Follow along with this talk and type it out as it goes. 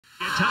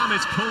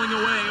Thomas pulling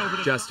away over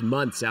the... Just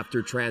months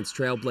after trans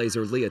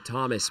trailblazer Leah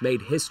Thomas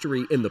made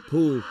history in the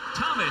pool,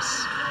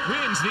 Thomas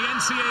wins the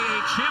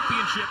NCAA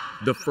championship.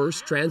 The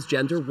first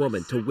transgender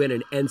woman to win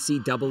an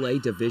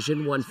NCAA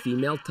Division I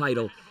female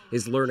title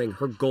is learning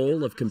her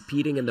goal of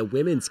competing in the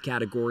women's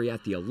category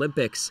at the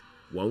Olympics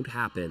won't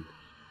happen.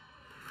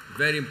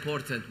 Very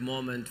important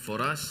moment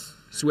for us.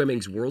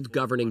 Swimming's world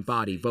governing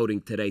body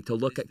voting today to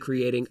look at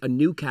creating a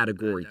new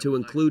category to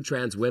include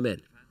trans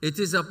women. It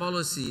is a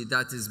policy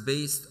that is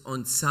based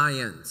on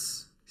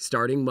science.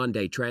 Starting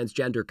Monday,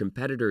 transgender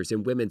competitors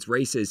in women's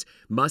races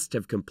must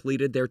have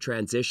completed their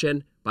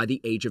transition by the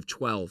age of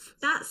 12.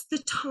 That's the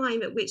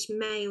time at which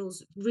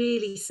males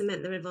really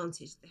cement their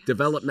advantage.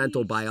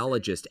 Developmental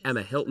biologist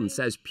Emma Hilton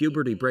says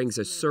puberty brings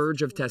a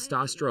surge of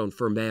testosterone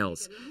for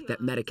males that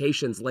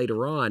medications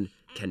later on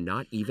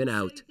cannot even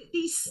out.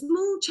 These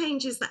small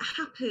changes that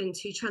happen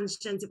to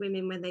transgender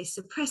women when they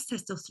suppress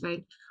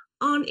testosterone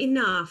aren't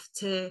enough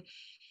to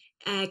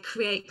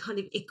create kind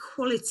of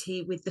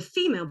equality with the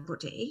female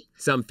body.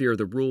 Some fear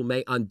the rule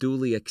may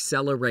unduly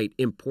accelerate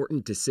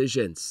important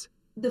decisions.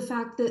 The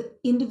fact that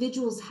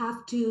individuals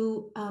have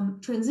to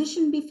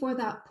transition before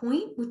that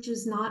point, which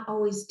is not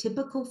always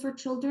typical for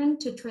children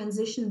to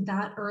transition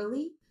that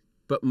early.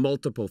 But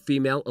multiple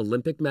female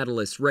Olympic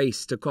medalists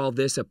race to call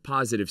this a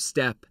positive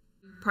step.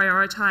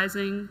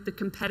 Prioritizing the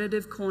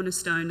competitive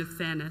cornerstone of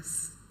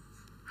fairness.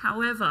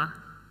 However,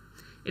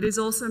 it is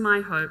also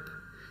my hope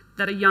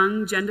that a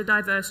young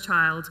gender-diverse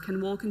child can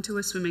walk into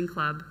a swimming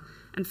club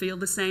and feel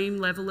the same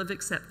level of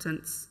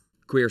acceptance.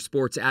 Queer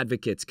sports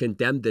advocates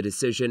condemned the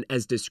decision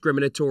as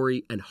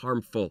discriminatory and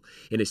harmful.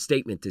 In a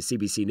statement to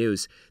CBC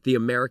News, the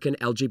American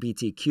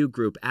LGBTQ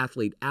group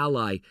Athlete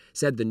Ally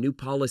said the new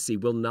policy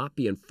will not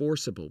be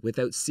enforceable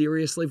without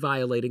seriously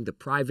violating the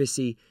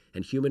privacy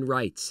and human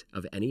rights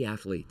of any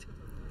athlete.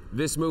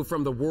 This move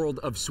from the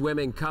world of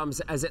swimming comes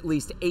as at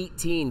least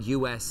 18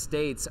 U.S.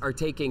 states are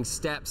taking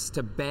steps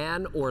to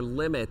ban or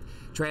limit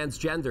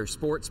transgender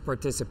sports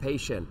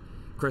participation.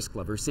 Chris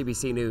Glover,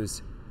 CBC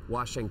News,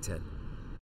 Washington.